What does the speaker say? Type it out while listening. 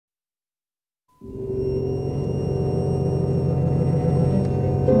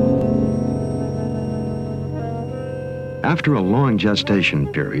After a long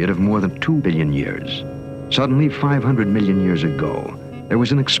gestation period of more than 2 billion years, suddenly 500 million years ago, there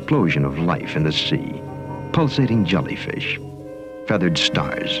was an explosion of life in the sea, pulsating jellyfish, feathered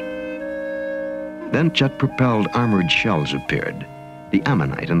stars. Then jet-propelled armored shells appeared, the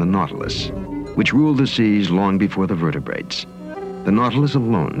ammonite and the nautilus, which ruled the seas long before the vertebrates. The nautilus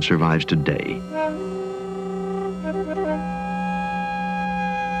alone survives today.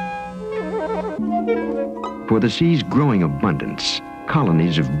 For the sea's growing abundance,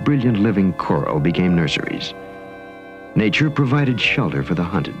 colonies of brilliant living coral became nurseries. Nature provided shelter for the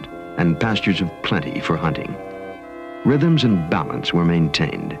hunted and pastures of plenty for hunting. Rhythms and balance were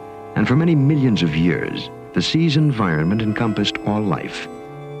maintained, and for many millions of years, the sea's environment encompassed all life.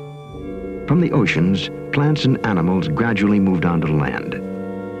 From the oceans, plants and animals gradually moved onto land.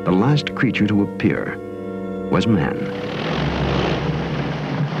 The last creature to appear was man.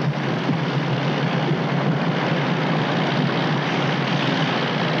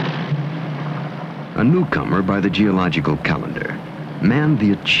 A newcomer by the geological calendar, man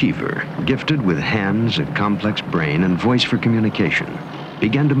the achiever, gifted with hands, a complex brain, and voice for communication,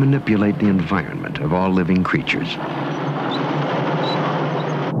 began to manipulate the environment of all living creatures.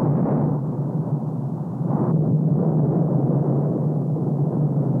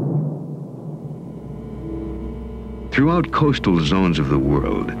 Throughout coastal zones of the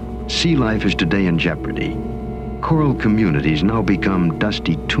world, sea life is today in jeopardy. Coral communities now become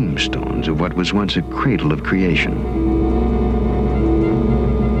dusty tombstones of what was once a cradle of creation.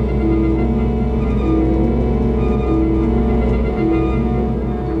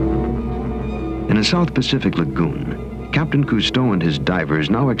 In a South Pacific lagoon, Captain Cousteau and his divers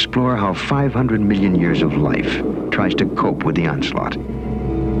now explore how 500 million years of life tries to cope with the onslaught.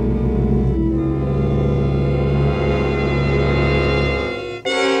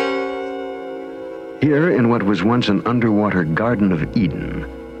 Here, in what was once an underwater Garden of Eden,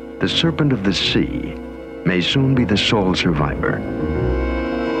 the serpent of the sea may soon be the sole survivor.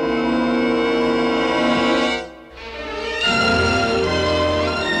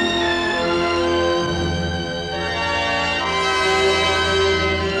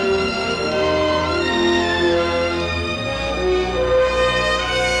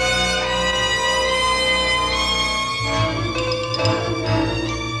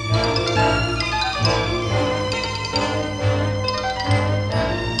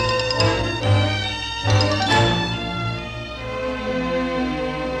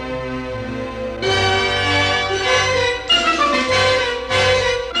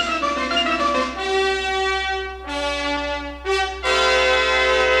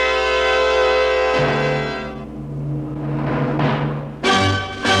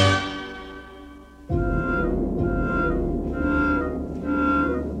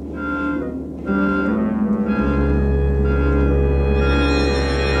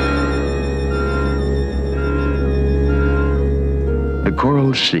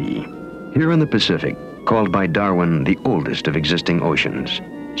 Coral Sea, here in the Pacific, called by Darwin the oldest of existing oceans,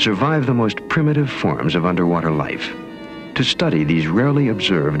 survive the most primitive forms of underwater life. To study these rarely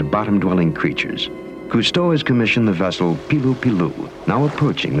observed bottom-dwelling creatures, Cousteau has commissioned the vessel Pilu Pilu, now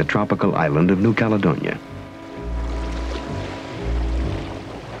approaching the tropical island of New Caledonia.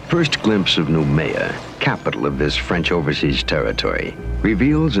 First glimpse of Noumea, capital of this French overseas territory,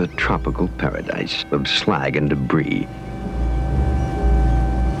 reveals a tropical paradise of slag and debris.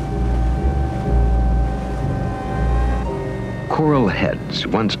 Coral heads,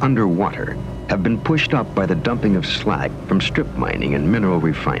 once underwater, have been pushed up by the dumping of slag from strip mining and mineral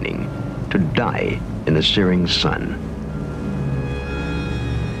refining to die in the searing sun.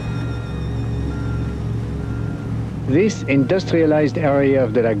 This industrialized area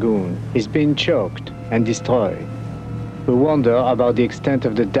of the lagoon is being choked and destroyed. We wonder about the extent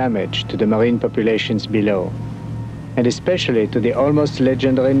of the damage to the marine populations below, and especially to the almost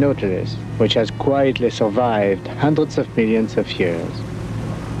legendary nautilus, which has quietly survived hundreds of millions of years.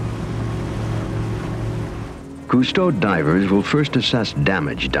 Cousteau divers will first assess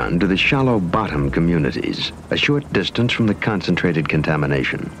damage done to the shallow bottom communities, a short distance from the concentrated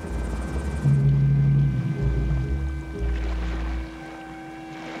contamination.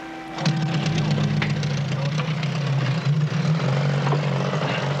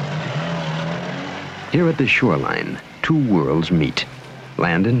 Here at the shoreline, two worlds meet,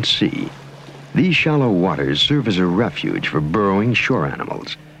 land and sea. These shallow waters serve as a refuge for burrowing shore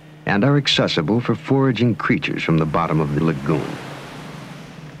animals and are accessible for foraging creatures from the bottom of the lagoon.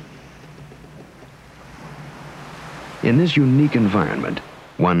 In this unique environment,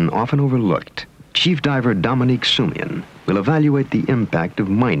 one often overlooked, Chief Diver Dominique Soumian will evaluate the impact of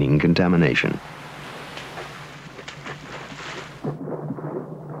mining contamination.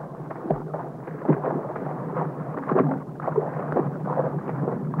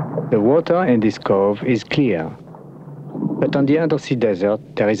 The water in this cove is clear, but on the undersea desert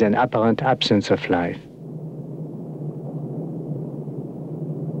there is an apparent absence of life.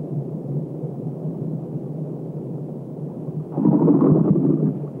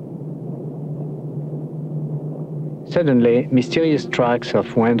 Suddenly, mysterious tracks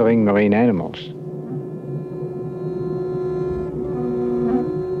of wandering marine animals.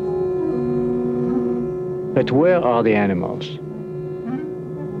 But where are the animals?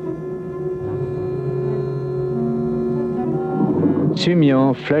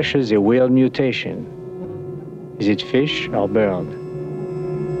 Soumian flashes a weird mutation. Is it fish or bird?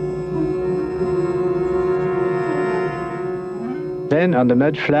 Then on the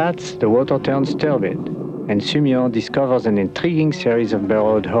mud flats, the water turns turbid, and Soumian discovers an intriguing series of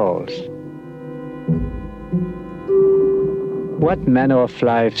burrowed holes. What manner of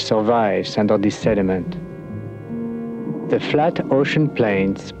life survives under this sediment? The flat ocean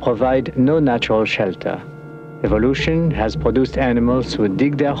plains provide no natural shelter. Evolution has produced animals who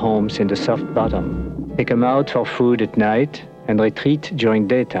dig their homes in the soft bottom. They come out for food at night and retreat during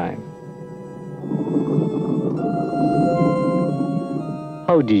daytime.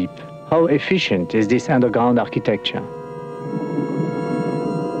 How deep, how efficient is this underground architecture?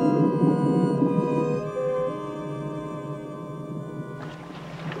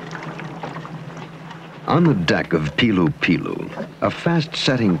 On the deck of Pilu Pilu, a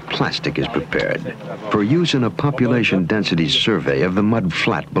fast-setting plastic is prepared for use in a population density survey of the mud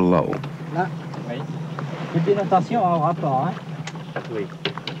flat below.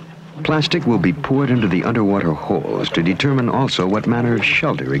 Plastic will be poured into the underwater holes to determine also what manner of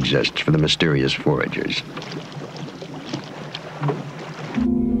shelter exists for the mysterious foragers.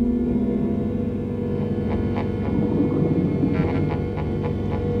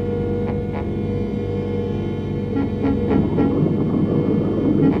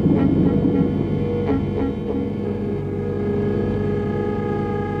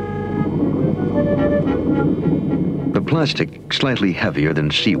 Plastic, slightly heavier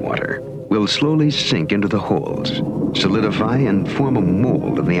than seawater, will slowly sink into the holes, solidify and form a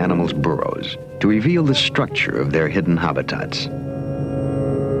mold of the animals' burrows to reveal the structure of their hidden habitats.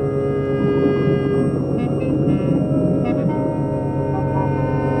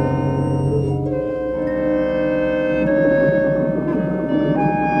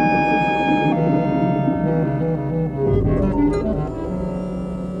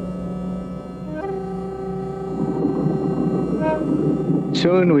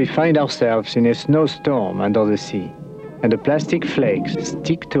 Soon we find ourselves in a snowstorm under the sea, and the plastic flakes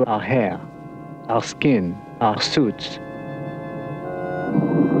stick to our hair, our skin, our suits.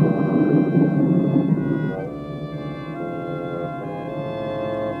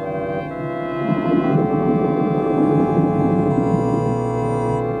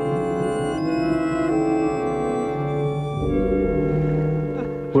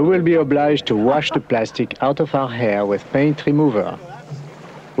 We will be obliged to wash the plastic out of our hair with paint remover,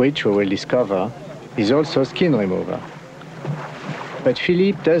 which we will discover is also skin remover. But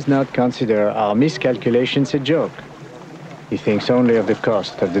Philippe does not consider our miscalculations a joke. He thinks only of the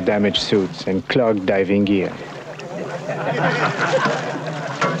cost of the damaged suits and clogged diving gear.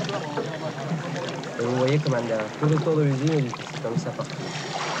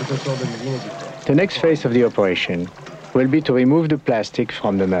 The next phase of the operation will be to remove the plastic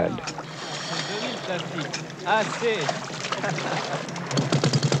from the mud.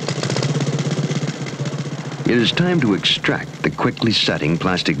 It is time to extract the quickly setting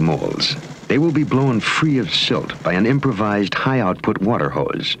plastic molds. They will be blown free of silt by an improvised high-output water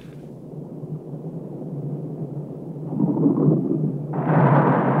hose.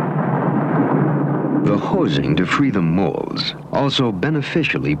 The hosing to free the molds also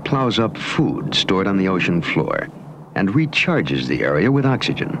beneficially plows up food stored on the ocean floor and recharges the area with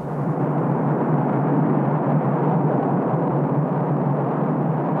oxygen.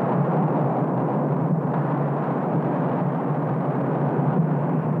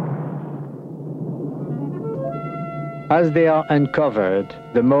 As they are uncovered,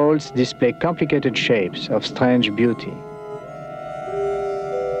 the molds display complicated shapes of strange beauty.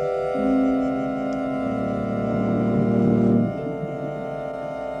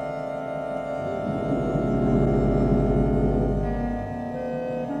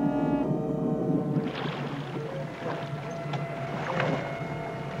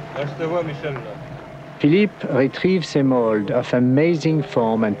 Philippe retrieves a mold of amazing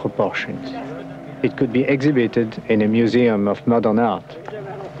form and proportions. It could be exhibited in a museum of modern art.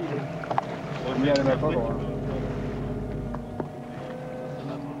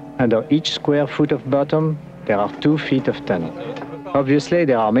 Under each square foot of bottom, there are 2 feet of tunnel. Obviously,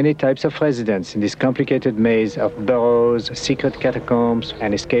 there are many types of residents in this complicated maze of burrows, secret catacombs,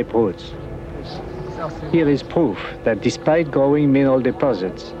 and escape routes. Here is proof that despite growing mineral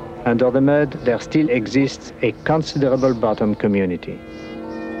deposits, under the mud there still exists a considerable bottom community.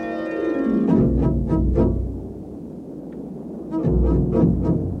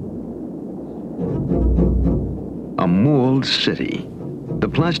 A mold city. The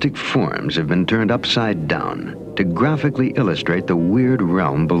plastic forms have been turned upside down to graphically illustrate the weird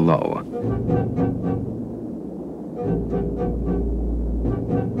realm below.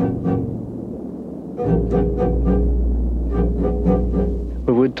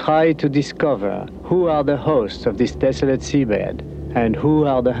 We would try to discover who are the hosts of this desolate seabed and who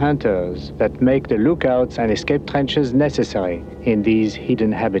are the hunters that make the lookouts and escape trenches necessary in these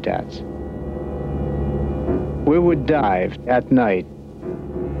hidden habitats. We would dive at night.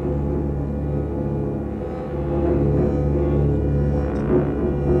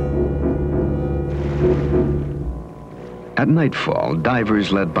 At nightfall,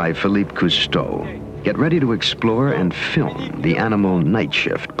 divers led by Philippe Cousteau get ready to explore and film the animal night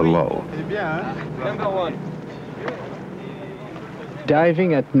shift below.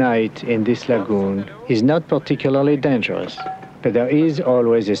 Diving at night in this lagoon is not particularly dangerous, but there is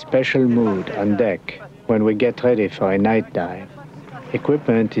always a special mood on deck when we get ready for a night dive.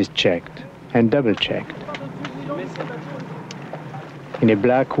 Equipment is checked and double-checked. In a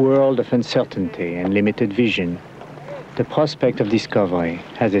black world of uncertainty and limited vision, the prospect of discovery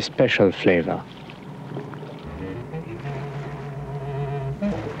has a special flavor.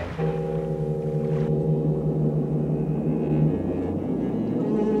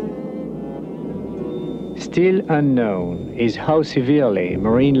 Still unknown is how severely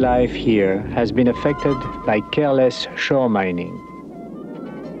marine life here has been affected by careless shore mining.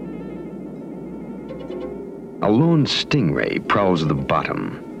 A lone stingray prowls the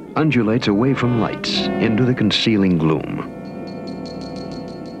bottom, undulates away from lights into the concealing gloom.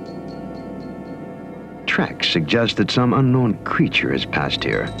 Tracks suggest that some unknown creature has passed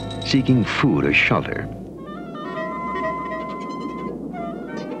here, seeking food or shelter.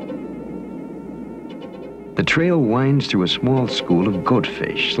 The trail winds through a small school of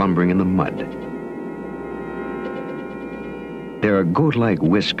goatfish slumbering in the mud. There are goat-like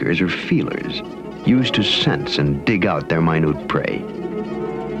whiskers or feelers used to sense and dig out their minute prey.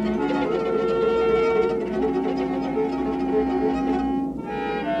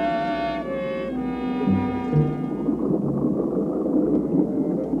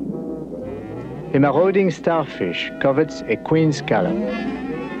 A marauding starfish covets a queen scallop.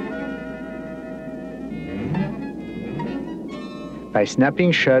 By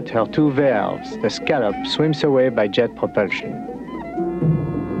snapping shut her 2 valves, the scallop swims away by jet propulsion.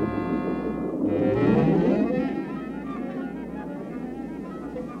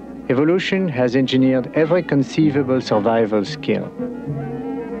 Evolution has engineered every conceivable survival skill.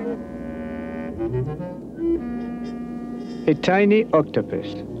 A tiny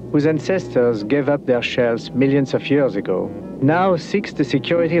octopus, whose ancestors gave up their shells millions of years ago, now seeks the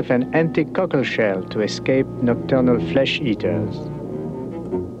security of an empty cockle shell to escape nocturnal flesh eaters.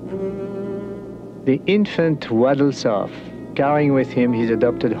 The infant waddles off, carrying with him his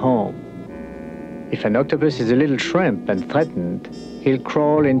adopted home. If an octopus is a little shrimp and threatened, he'll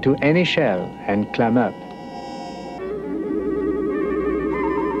crawl into any shell and climb up.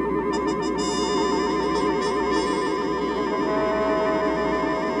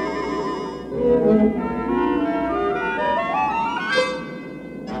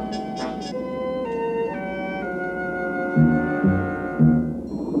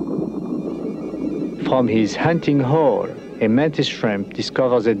 From his hunting hole, a mantis shrimp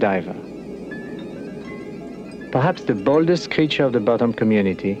discovers a diver. Perhaps the boldest creature of the bottom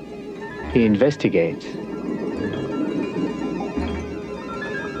community, he investigates.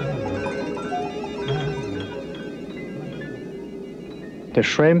 The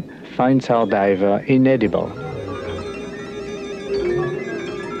shrimp finds our diver inedible.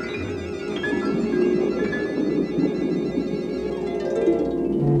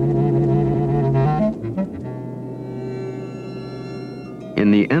 In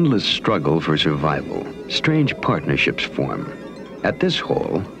the endless struggle for survival, strange partnerships form. At this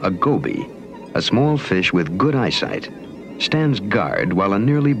hole, a goby, a small fish with good eyesight, stands guard while a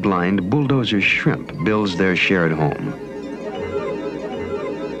nearly blind bulldozer shrimp builds their shared home.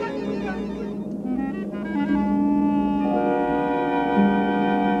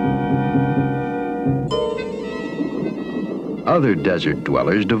 Other desert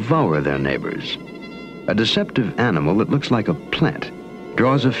dwellers devour their neighbors. A deceptive animal that looks like a plant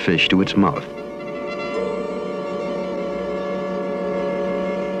draws a fish to its mouth.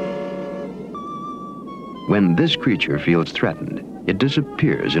 When this creature feels threatened, it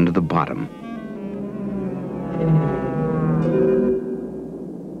disappears into the bottom.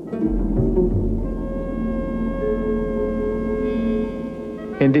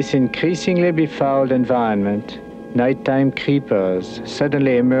 In this increasingly befouled environment, nighttime creepers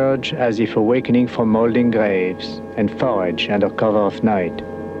suddenly emerge as if awakening from molding graves and forage under cover of night.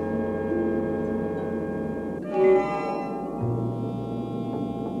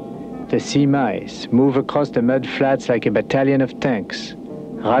 The sea mice move across the mud flats like a battalion of tanks,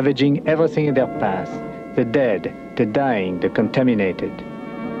 ravaging everything in their path, the dead, the dying, the contaminated.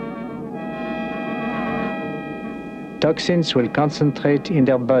 Toxins will concentrate in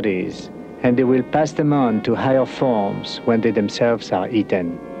their bodies, and they will pass them on to higher forms when they themselves are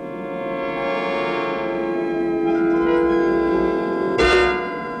eaten.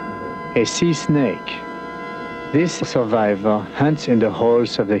 A sea snake. This survivor hunts in the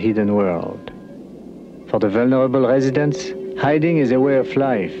holes of the hidden world. For the vulnerable residents, hiding is a way of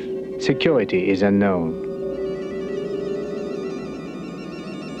life. Security is unknown.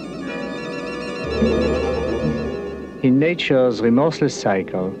 In nature's remorseless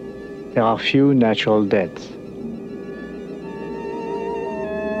cycle, there are few natural deaths.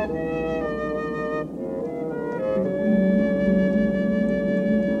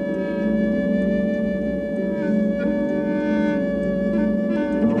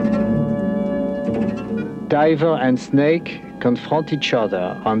 Diver and snake confront each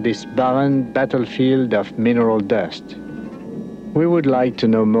other on this barren battlefield of mineral dust. We would like to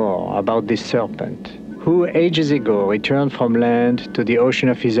know more about this serpent, who ages ago returned from land to the ocean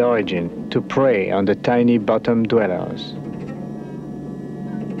of his origin to prey on the tiny bottom dwellers.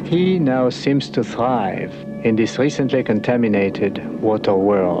 He now seems to thrive in this recently contaminated water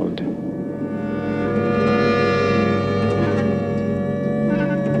world.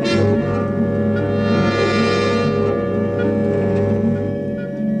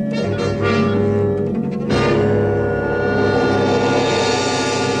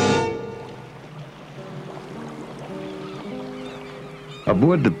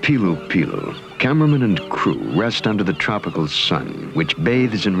 Aboard the Pilu Pilu, cameraman and crew rest under the tropical sun, which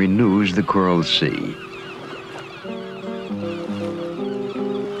bathes and renews the Coral Sea.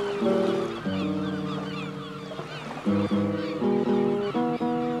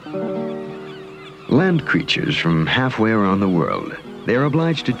 Land creatures from halfway around the world, they are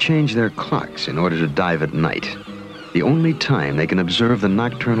obliged to change their clocks in order to dive at night, the only time they can observe the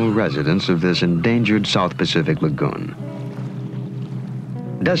nocturnal residents of this endangered South Pacific lagoon.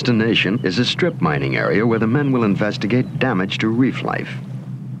 Destination is a strip mining area where the men will investigate damage to reef life.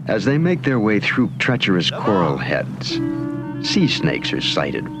 As they make their way through treacherous coral heads, sea snakes are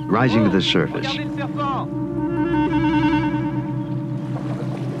sighted, rising to the surface.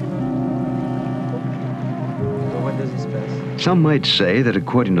 Some might say that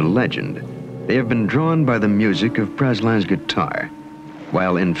according to legend, they have been drawn by the music of Preslin's guitar,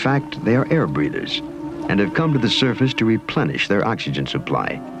 while in fact they are air breathers and have come to the surface to replenish their oxygen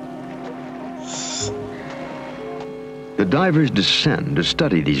supply. The divers descend to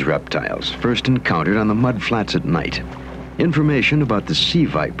study these reptiles, first encountered on the mud flats at night. Information about the sea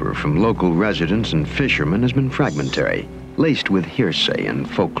viper from local residents and fishermen has been fragmentary, laced with hearsay and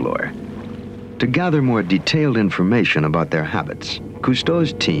folklore. To gather more detailed information about their habits,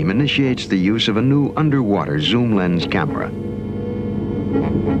 Cousteau's team initiates the use of a new underwater zoom lens camera.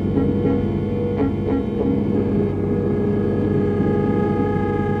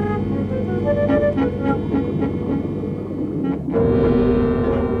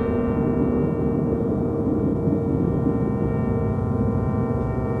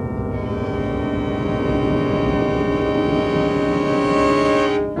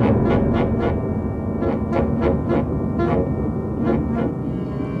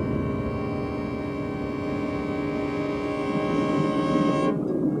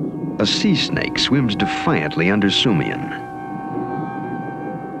 A sea snake swims defiantly under Sumian,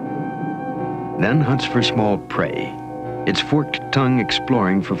 then hunts for small prey, its forked tongue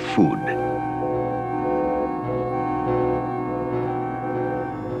exploring for food.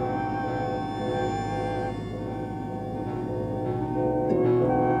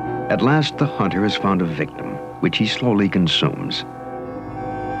 At last, the hunter has found a victim, which he slowly consumes.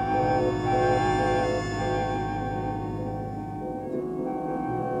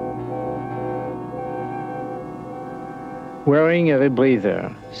 Wearing a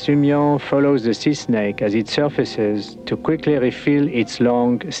rebreather, Symeon follows the sea snake as it surfaces to quickly refill its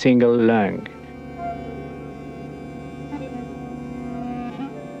long single lung.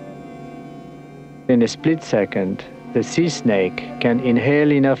 In a split second, the sea snake can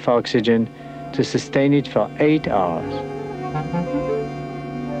inhale enough oxygen to sustain it for 8 hours.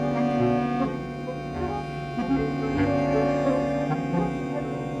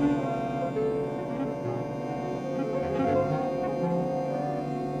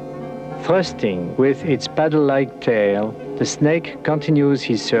 Thrusting with its paddle-like tail, the snake continues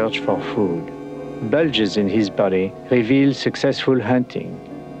his search for food. Bulges in his body reveal successful hunting.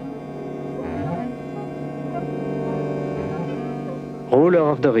 Ruler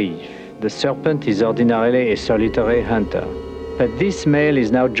of the reef, the serpent is ordinarily a solitary hunter, but this male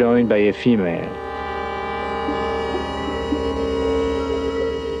is now joined by a female.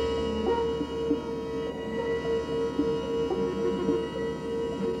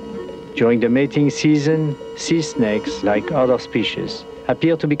 During the mating season, sea snakes, like other species,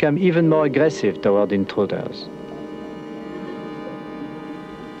 appear to become even more aggressive toward intruders.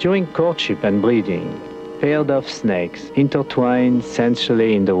 During courtship and breeding, paired-off snakes intertwine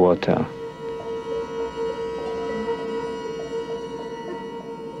sensually in the water.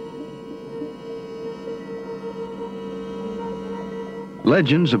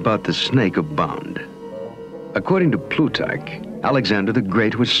 Legends about the snake abound. According to Plutarch, Alexander the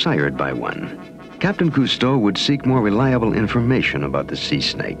Great was sired by one. Captain Cousteau would seek more reliable information about the sea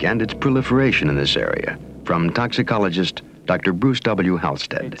snake and its proliferation in this area from toxicologist Dr. Bruce W.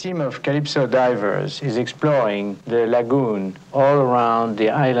 Halstead. A team of Calypso divers is exploring the lagoon all around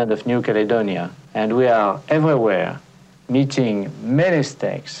the island of New Caledonia, and we are everywhere meeting many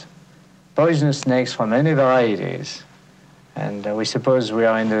snakes, poisonous snakes from many varieties. And we suppose we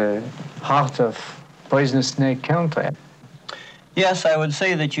are in the heart of poisonous snake country. Yes, I would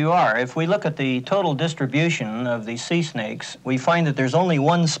say that you are. If we look at the total distribution of the sea snakes, we find that there's only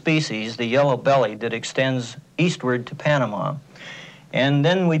one species, the yellow-bellied, that extends eastward to Panama. And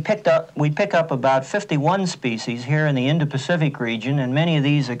then we pick up about 51 species here in the Indo-Pacific region, and many of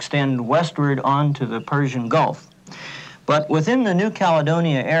these extend westward onto the Persian Gulf. But within the New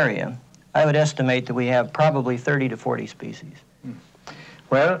Caledonia area, I would estimate that we have probably 30 to 40 species.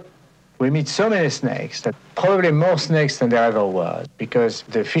 Well, we meet so many snakes that probably more snakes than there ever was, because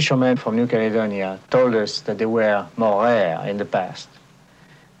the fishermen from New Caledonia told us that they were more rare in the past.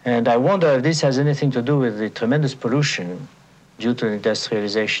 And I wonder if this has anything to do with the tremendous pollution due to the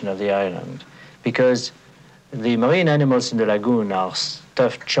industrialization of the island, because the marine animals in the lagoon are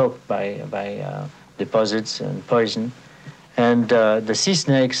stuffed, choked by deposits and poison, and the sea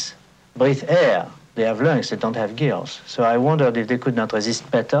snakes breathe air. They have lungs, they don't have gills. So I wondered if they could not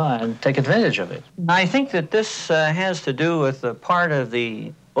resist better and take advantage of it. I think that this has to do with the part of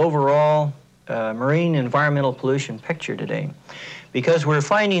the overall marine environmental pollution picture today, because we're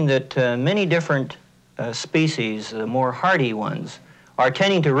finding that many different species, the more hardy ones, are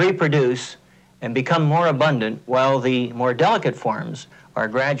tending to reproduce and become more abundant, while the more delicate forms are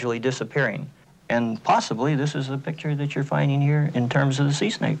gradually disappearing. And possibly this is the picture that you're finding here in terms of the sea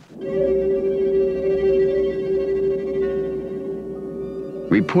snake.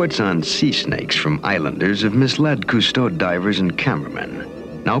 Reports on sea snakes from islanders have misled Cousteau divers and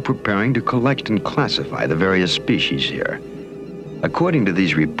cameramen, now preparing to collect and classify the various species here. According to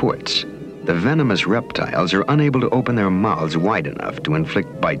these reports, the venomous reptiles are unable to open their mouths wide enough to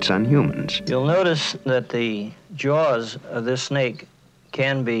inflict bites on humans. You'll notice that the jaws of this snake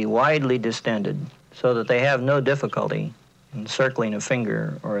can be widely distended so that they have no difficulty in circling a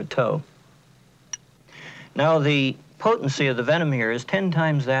finger or a toe. Now, the potency of the venom here is 10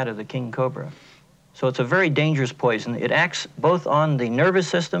 times that of the king cobra. So it's a very dangerous poison. It acts both on the nervous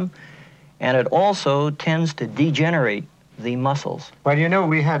system, and it also tends to degenerate the muscles. Well, you know,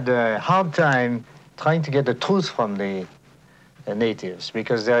 we had a hard time trying to get the truth from the natives,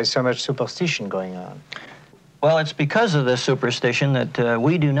 because there is so much superstition going on. Well, it's because of this superstition that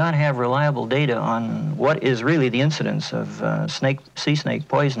we do not have reliable data on what is really the incidence of sea snake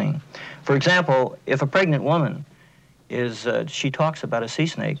poisoning. For example, if a pregnant woman she talks about a sea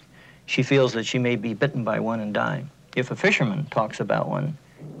snake, she feels that she may be bitten by one and die. If a fisherman talks about one,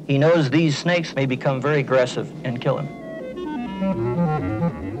 he knows these snakes may become very aggressive and kill him.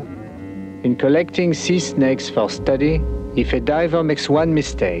 In collecting sea snakes for study, if a diver makes one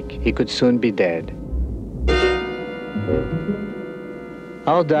mistake, he could soon be dead.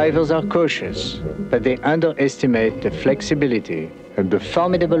 Our divers are cautious, but they underestimate the flexibility and the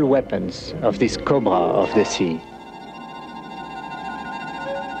formidable weapons of this cobra of the sea.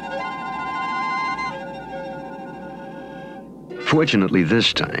 Fortunately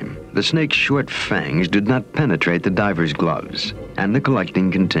this time, the snake's short fangs did not penetrate the diver's gloves, and the collecting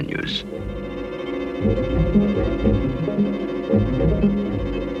continues.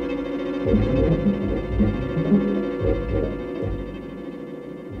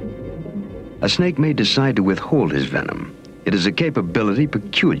 A snake may decide to withhold his venom. It is a capability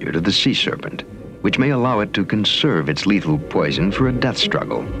peculiar to the sea serpent, which may allow it to conserve its lethal poison for a death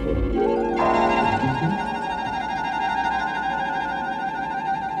struggle.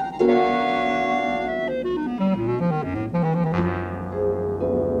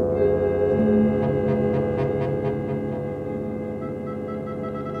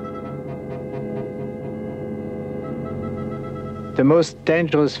 The most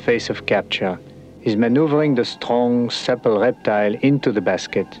dangerous phase of capture is maneuvering the strong, supple reptile into the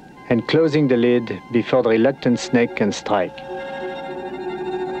basket and closing the lid before the reluctant snake can strike.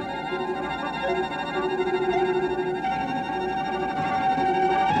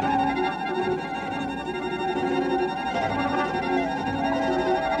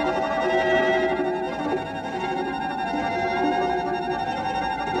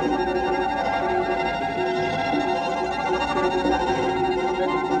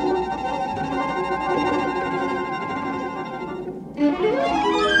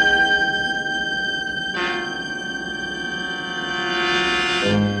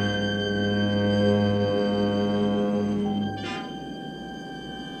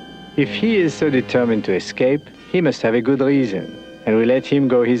 If he is so determined to escape, he must have a good reason, and we let him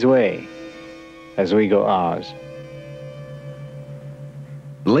go his way, as we go ours.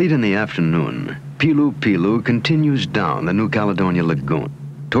 Late in the afternoon, Pilu Pilu continues down the New Caledonia Lagoon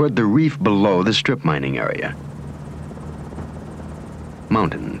toward the reef below the strip mining area.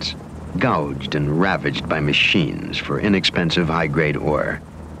 Mountains, gouged and ravaged by machines for inexpensive high-grade ore.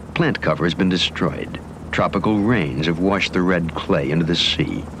 Plant cover has been destroyed. Tropical rains have washed the red clay into the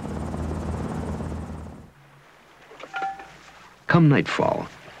sea. Come nightfall,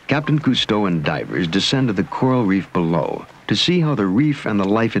 Captain Cousteau and divers descend to the coral reef below to see how the reef and the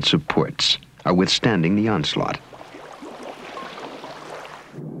life it supports are withstanding the onslaught.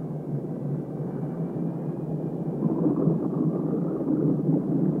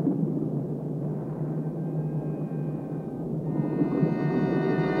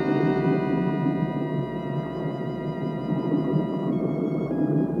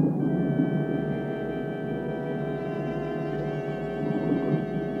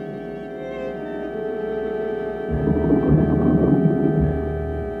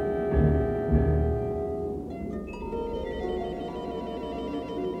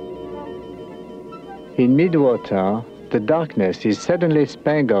 In midwater, the darkness is suddenly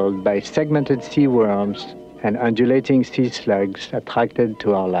spangled by segmented sea worms and undulating sea slugs attracted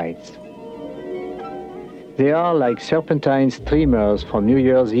to our lights. They are like serpentine streamers from New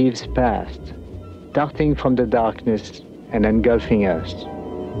Year's Eve's past, darting from the darkness and engulfing us.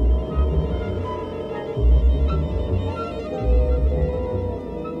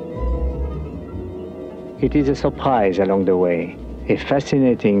 It is a surprise along the way, a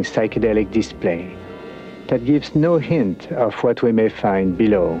fascinating psychedelic display that gives no hint of what we may find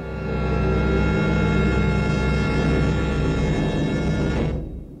below.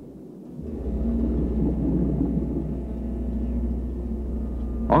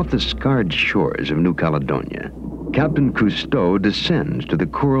 Off the scarred shores of New Caledonia, Captain Cousteau descends to the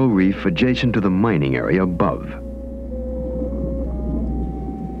coral reef adjacent to the mining area above.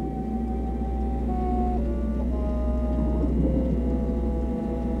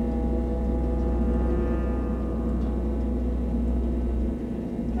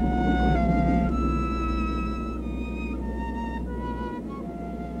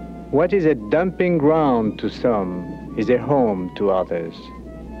 What is a dumping ground to some is a home to others.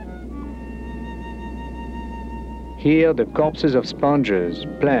 Here, the corpses of sponges,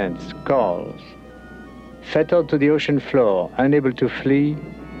 plants, corals. Fettered to the ocean floor, unable to flee,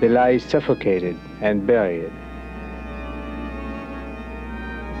 they lie suffocated and buried.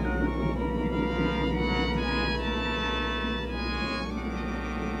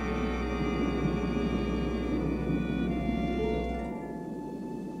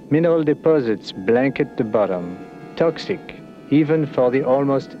 Mineral deposits blanket the bottom, toxic even for the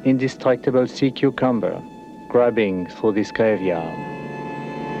almost indestructible sea cucumber, grabbing through this graveyard.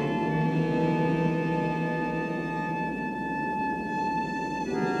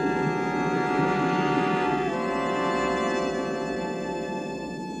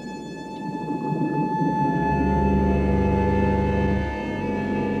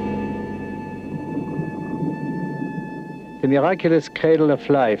 The miraculous cradle of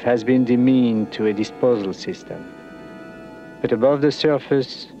life has been demeaned to a disposal system. But above the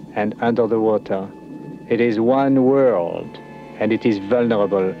surface and under the water, it is one world, and it is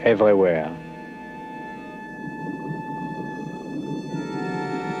vulnerable everywhere.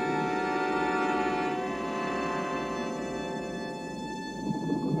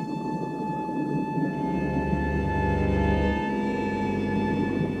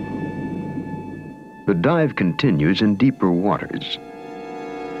 The dive continues in deeper waters.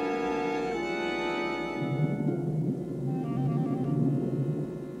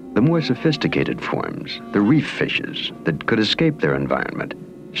 The more sophisticated forms, the reef fishes that could escape their environment,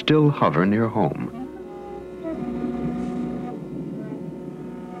 still hover near home.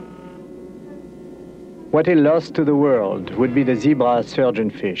 What he lost to the world would be the zebra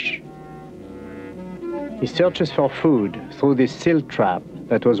surgeonfish. He searches for food through this silt trap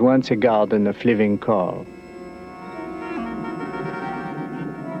that was once a garden of living coral.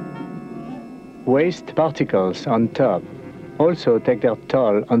 Waste particles on top also take their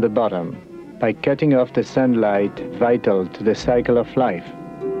toll on the bottom by cutting off the sunlight vital to the cycle of life.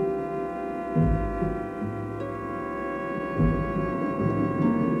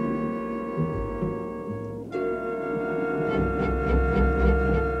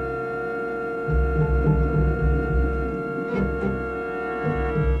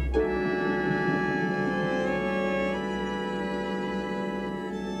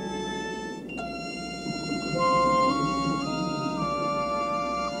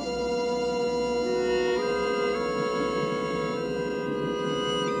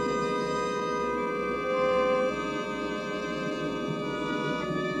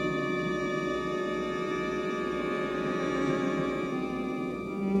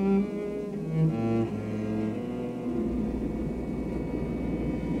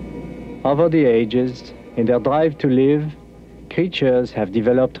 Over the ages, in their drive to live, creatures have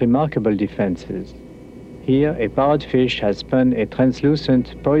developed remarkable defenses. Here, a parrotfish has spun a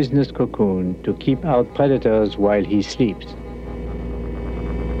translucent, poisonous cocoon to keep out predators while he sleeps.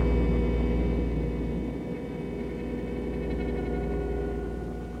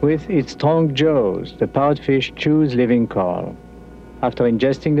 With its strong jaws, the parrotfish chews living coral. After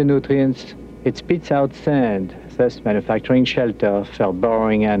ingesting the nutrients, it spits out sand, thus manufacturing shelter for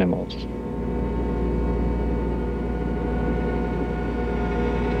burrowing animals.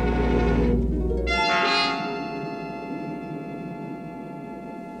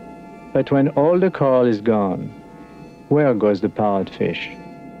 But when all the coral is gone, where goes the parrotfish?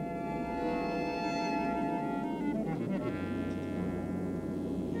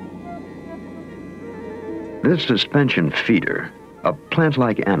 This suspension feeder, a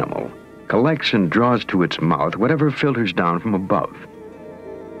plant-like animal, collects and draws to its mouth whatever filters down from above.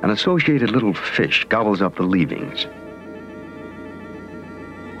 An associated little fish gobbles up the leavings.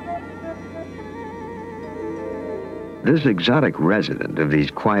 This exotic resident of these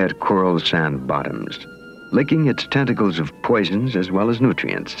quiet coral sand bottoms, licking its tentacles of poisons as well as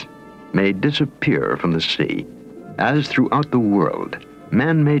nutrients, may disappear from the sea, as throughout the world,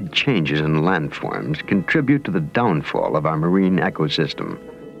 man-made changes in landforms contribute to the downfall of our marine ecosystem.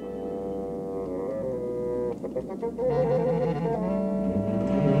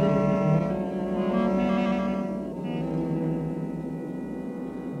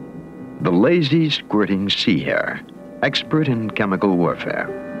 The lazy, squirting sea hare, expert in chemical warfare.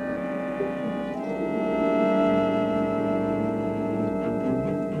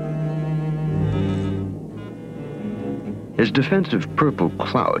 His defensive purple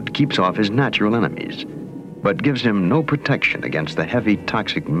cloud keeps off his natural enemies, but gives him no protection against the heavy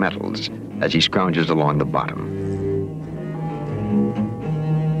toxic metals as he scrounges along the bottom.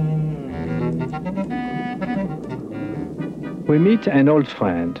 We meet an old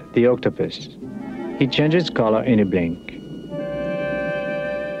friend, the octopus. He changes color in a blink.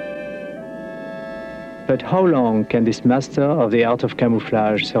 But how long can this master of the art of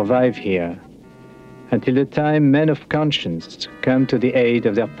camouflage survive here? Until the time men of conscience come to the aid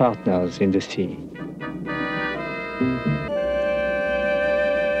of their partners in the sea.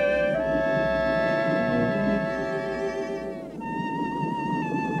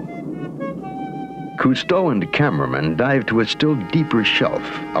 Cousteau and cameramen dive to a still deeper shelf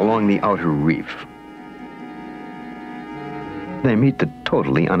along the outer reef. They meet the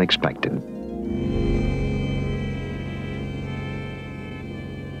totally unexpected.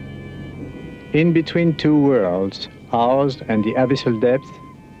 In between two worlds, ours and the abyssal depth,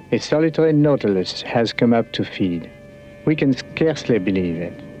 a solitary nautilus has come up to feed. We can scarcely believe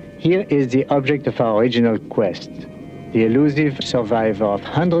it. Here is the object of our original quest, the elusive survivor of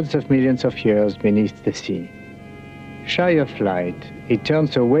hundreds of millions of years beneath the sea. Shy of light, it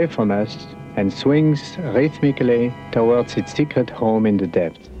turns away from us and swings rhythmically towards its secret home in the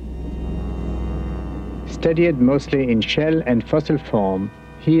depth. Studied mostly in shell and fossil form,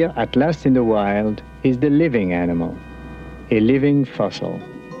 here at last in the wild is the living animal, a living fossil.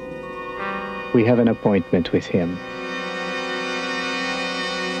 We have an appointment with him.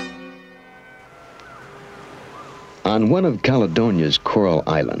 On one of Caledonia's coral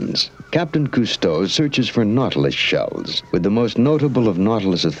islands, Captain Cousteau searches for nautilus shells with the most notable of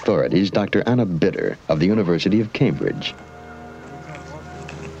nautilus authorities, Dr. Anna Bitter of the University of Cambridge.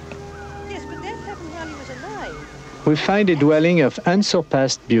 Yes, but that happened while he was alive. We find a dwelling of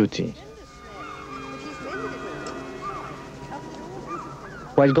unsurpassed beauty.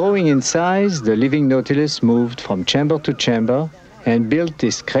 While growing in size, the living nautilus moved from chamber to chamber and built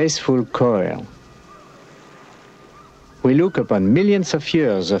this graceful coil. We look upon millions of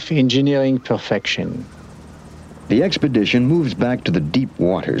years of engineering perfection. The expedition moves back to the deep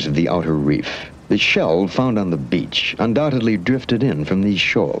waters of the outer reef. The shell found on the beach undoubtedly drifted in from these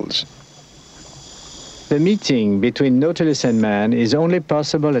shoals. The meeting between nautilus and man is only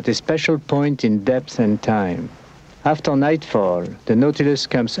possible at a special point in depth and time. After nightfall, the nautilus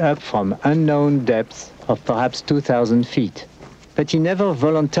comes up from unknown depths of perhaps 2,000 feet. But he never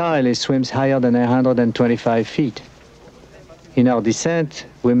voluntarily swims higher than 125 feet. In our descent,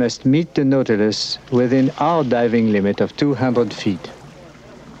 we must meet the nautilus within our diving limit of 200 feet.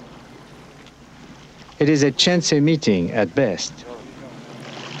 It is a chance meeting at best.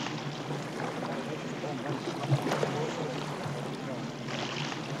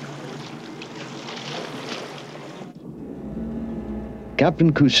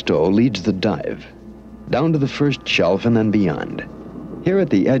 Captain Cousteau leads the dive, down to the first shelf and then beyond. Here at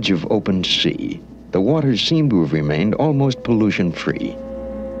the edge of open sea, the waters seem to have remained almost pollution-free.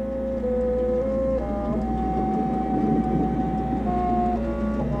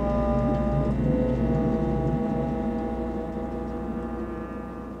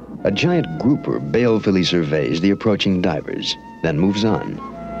 A giant grouper balefully surveys the approaching divers, then moves on.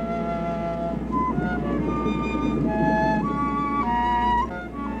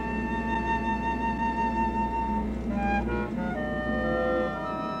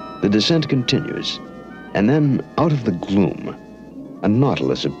 The descent continues, and then, out of the gloom, a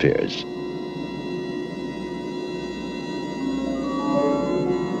nautilus appears.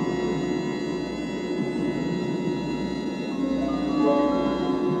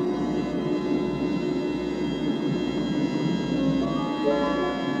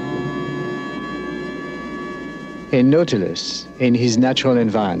 A nautilus in his natural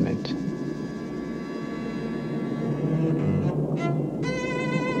environment.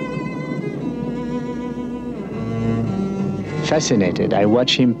 Fascinated, I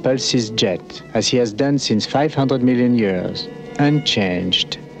watch him pulse his jet, as he has done since 500 million years,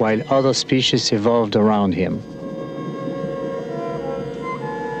 unchanged, while other species evolved around him.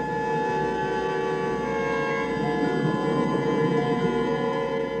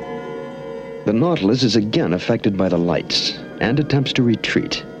 The Nautilus is again affected by the lights and attempts to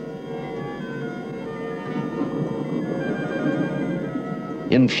retreat.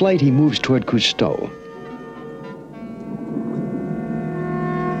 In flight, he moves toward Cousteau.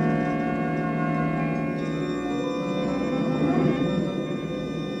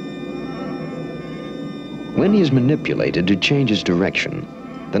 When he is manipulated to change his direction,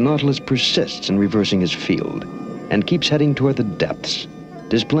 the Nautilus persists in reversing his field and keeps heading toward the depths,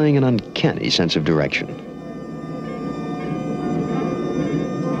 displaying an uncanny sense of direction.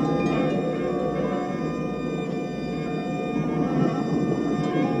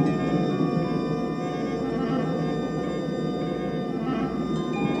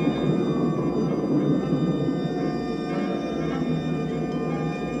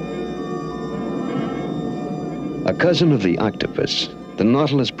 A cousin of the octopus, the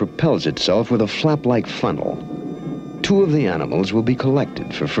Nautilus propels itself with a flap-like funnel. Two of the animals will be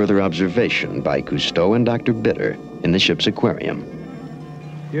collected for further observation by Cousteau and Dr. Bitter in the ship's aquarium.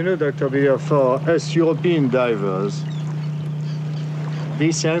 You know, Dr. Bitter, for us European divers,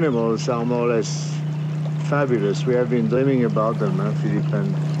 these animals are more or less fabulous. We have been dreaming about them, Philippe,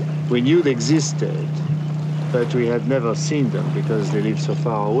 and we knew they existed, but we had never seen them because they live so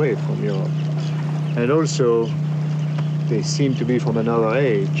far away from Europe. And also, they seem to be from another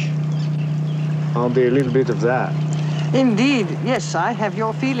age. Aren't they a little bit of that? Indeed, yes, I have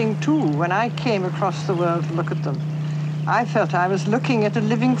your feeling too. When I came across the world to look at them, I felt I was looking at a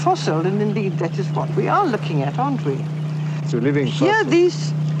living fossil, and indeed that is what we are looking at, aren't we? It's a living fossil. Here,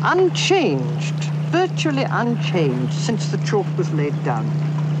 these unchanged, virtually unchanged since the chalk was laid down.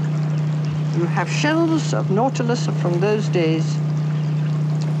 You have shells of Nautilus from those days,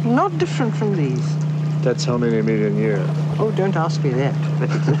 not different from these. That's how many million years? Oh, don't ask me that. But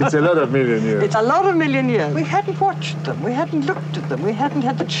It's a lot of million years. it's a lot of million years. We hadn't watched them. We hadn't looked at them. We hadn't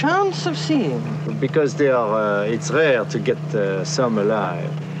had the chance of seeing. Because they are, it's rare to get some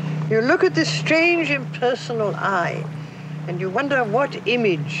alive. You look at this strange impersonal eye, and you wonder what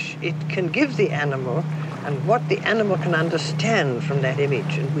image it can give the animal and what the animal can understand from that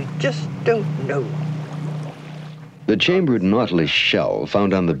image, and we just don't know. The chambered nautilus shell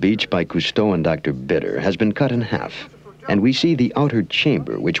found on the beach by Cousteau and Dr. Bitter has been cut in half, and we see the outer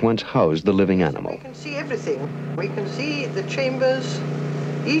chamber which once housed the living animal. We can see everything. We can see the chambers,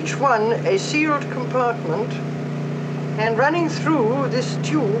 each one a sealed compartment, and running through this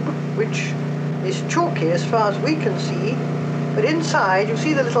tube, which is chalky as far as we can see, but inside you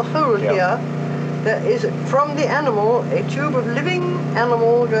see the little hole here. There is, from the animal, a tube of living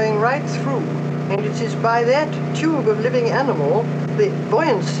animal going right through. And it is by that tube of living animal the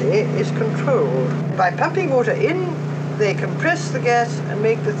buoyancy is controlled. By pumping water in, they compress the gas and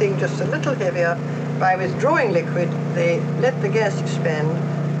make the thing just a little heavier. By withdrawing liquid, they let the gas expand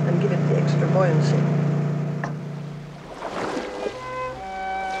and give it the extra buoyancy.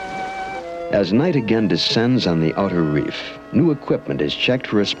 As night again descends on the outer reef, new equipment is checked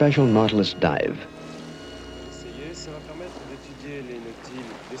for a special nautilus dive.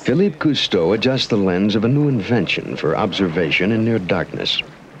 Philippe Cousteau adjusts the lens of a new invention for observation in near darkness,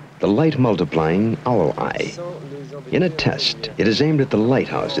 the light-multiplying owl eye. In a test, it is aimed at the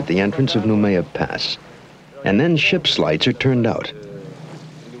lighthouse at the entrance of Noumea Pass, and then ship's lights are turned out.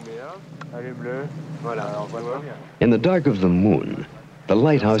 In the dark of the moon, the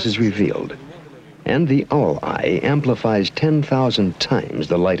lighthouse is revealed, and the owl eye amplifies 10,000 times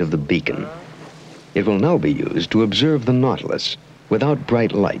the light of the beacon. It will now be used to observe the nautilus without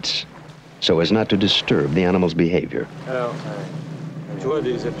bright lights, so as not to disturb the animal's behavior.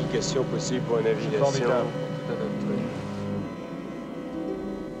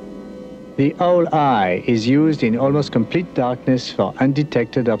 The owl eye is used in almost complete darkness for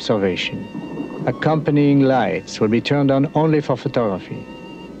undetected observation. Accompanying lights will be turned on only for photography.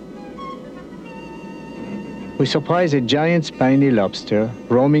 We surprise a giant spiny lobster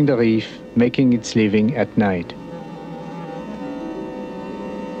roaming the reef, making its living at night.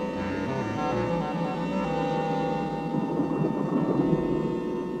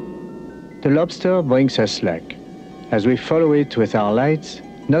 The lobster brings us luck. As we follow it with our lights,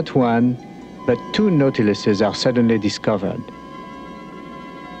 not one, but two nautiluses are suddenly discovered.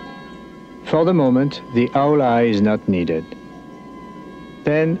 For the moment, the owl eye is not needed.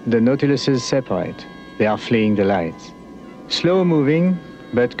 Then the nautiluses separate. They are fleeing the lights. Slow moving,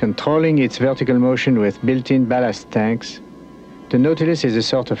 but controlling its vertical motion with built-in ballast tanks, the Nautilus is a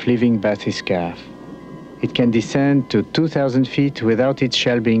sort of living bathyscaphe. It can descend to 2,000 feet without its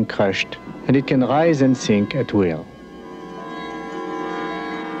shell being crushed, and it can rise and sink at will.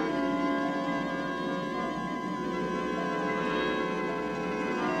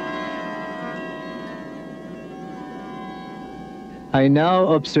 I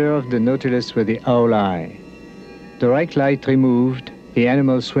now observe the Nautilus with the owl eye. Direct light removed, the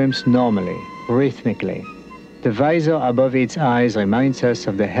animal swims normally, rhythmically. The visor above its eyes reminds us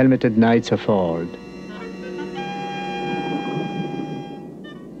of the helmeted knights of old.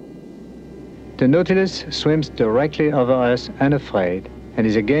 The Nautilus swims directly over us unafraid and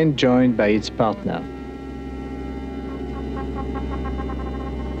is again joined by its partner.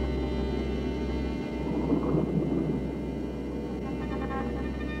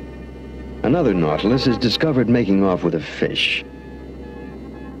 Another nautilus is discovered making off with a fish.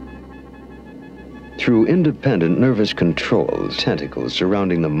 Through independent nervous controls, tentacles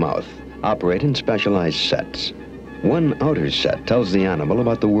surrounding the mouth operate in specialized sets. One outer set tells the animal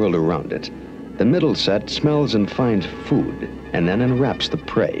about the world around it. The middle set smells and finds food, and then enwraps the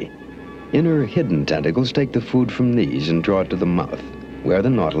prey. Inner hidden tentacles take the food from these and draw it to the mouth, where the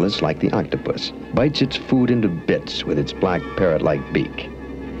nautilus, like the octopus, bites its food into bits with its black parrot-like beak.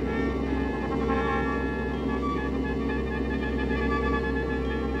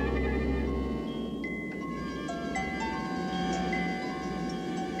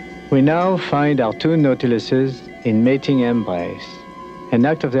 We now find our two nautiluses in mating embrace, an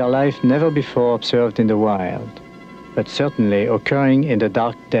act of their life never before observed in the wild, but certainly occurring in the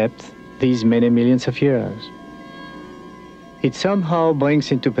dark depth these many millions of years. It somehow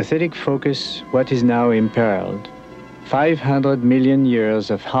brings into pathetic focus what is now imperiled, 500 million years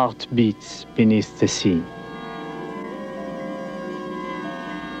of heartbeats beneath the sea.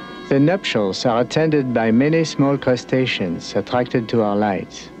 The nuptials are attended by many small crustaceans attracted to our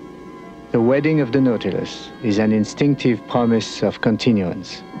lights. The wedding of the Nautilus is an instinctive promise of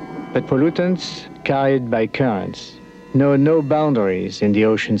continuance. But pollutants, carried by currents, know no boundaries in the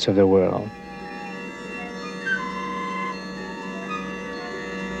oceans of the world.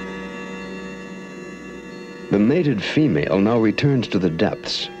 The mated female now returns to the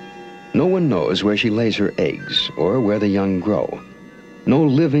depths. No one knows where she lays her eggs or where the young grow. No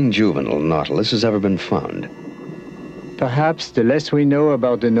living juvenile nautilus has ever been found. Perhaps the less we know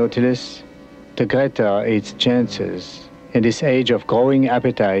about the Nautilus, the greater its chances in this age of growing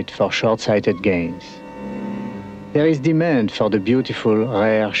appetite for short-sighted gains. There is demand for the beautiful,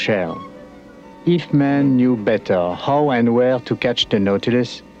 rare shell. If man knew better how and where to catch the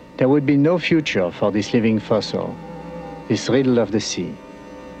Nautilus, there would be no future for this living fossil, this riddle of the sea,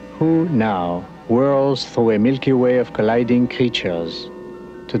 who now whirls through a Milky Way of colliding creatures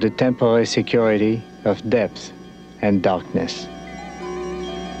to the temporary security of depth and darkness.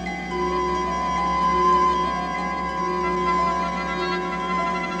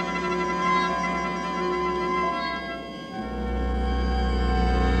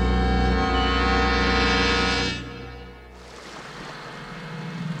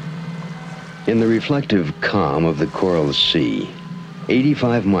 In the reflective calm of the coral sea,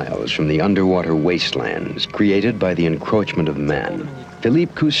 85 miles from the underwater wastelands created by the encroachment of man,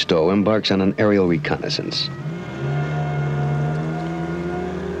 Philippe Cousteau embarks on an aerial reconnaissance.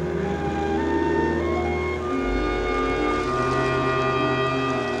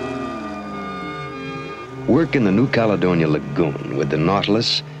 Work in the New Caledonia lagoon with the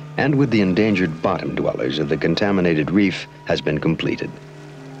Nautilus and with the endangered bottom dwellers of the contaminated reef has been completed.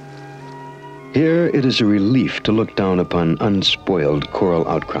 Here it is a relief to look down upon unspoiled coral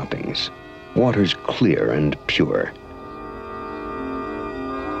outcroppings, waters clear and pure.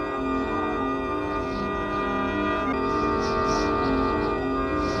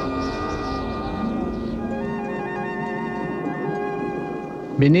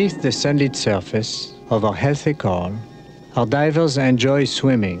 Beneath the sunlit surface of our healthy coral, our divers enjoy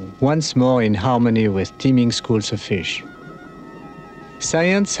swimming once more in harmony with teeming schools of fish.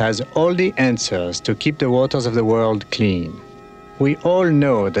 Science has all the answers to keep the waters of the world clean. We all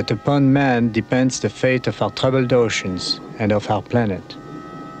know that upon man depends the fate of our troubled oceans and of our planet.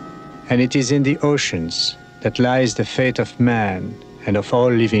 And it is in the oceans that lies the fate of man and of all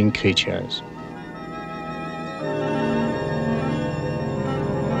living creatures.